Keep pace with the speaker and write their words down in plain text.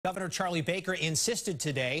Governor Charlie Baker insisted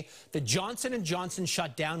today the Johnson & Johnson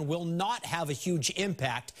shutdown will not have a huge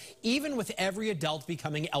impact, even with every adult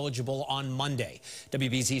becoming eligible on Monday.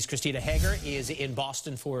 WBZ's Christina Hager is in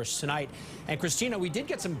Boston for us tonight. And Christina, we did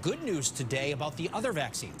get some good news today about the other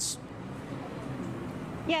vaccines.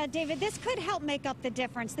 Yeah, David, this could help make up the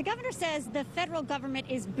difference. The governor says the federal government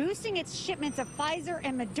is boosting its shipments of Pfizer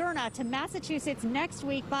and Moderna to Massachusetts next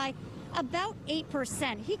week by about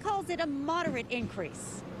 8%. He calls it a moderate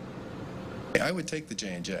increase. I would take the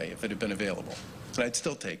J&J if it had been available, and I'd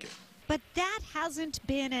still take it. But that hasn't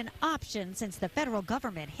been an option since the federal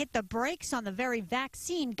government hit the brakes on the very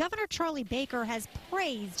vaccine Governor Charlie Baker has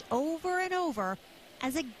praised over and over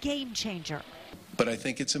as a game changer. But I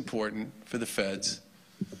think it's important for the feds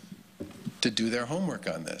to do their homework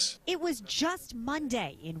on this. It was just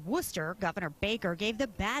Monday in Worcester, Governor Baker gave the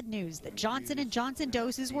bad news that Johnson & Johnson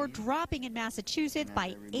doses were dropping in Massachusetts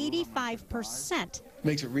by 85%.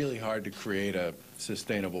 Makes it really hard to create a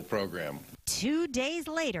sustainable program. 2 days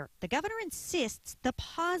later, the governor insists the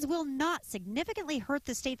pause will not significantly hurt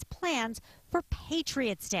the state's plans for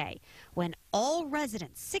Patriots Day, when all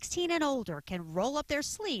residents 16 and older can roll up their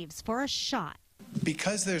sleeves for a shot.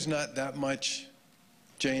 Because there's not that much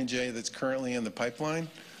J&J that's currently in the pipeline,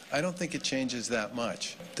 I don't think it changes that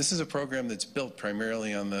much. This is a program that's built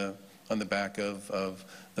primarily on the back of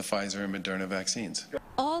the Pfizer and Moderna vaccines.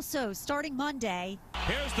 Also, starting Monday,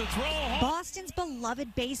 here's the throw. Boston's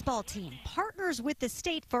beloved baseball team partners with the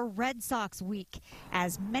state for Red Sox Week.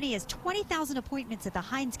 As many as 20,000 appointments at the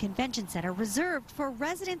Heinz Convention Center reserved for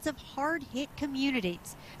residents of hard-hit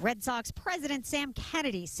communities. Red Sox President Sam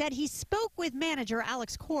Kennedy said he spoke with manager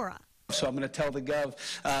Alex Cora. So I'm going to tell the Gov,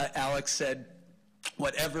 Alex said,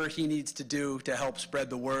 whatever he needs to do to help spread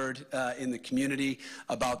the word in the community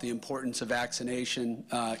about the importance of vaccination,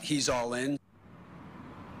 he's all in.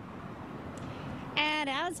 And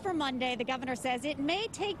as for Monday, the governor says it may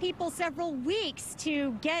take people several weeks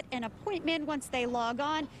to get an appointment once they log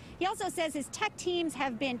on. He also says his tech teams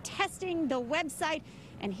have been testing the website,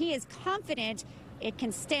 and he is confident it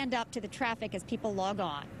can stand up to the traffic as people log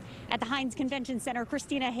on. At the Heinz Convention Center,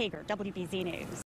 Christina Hager, WBZ News.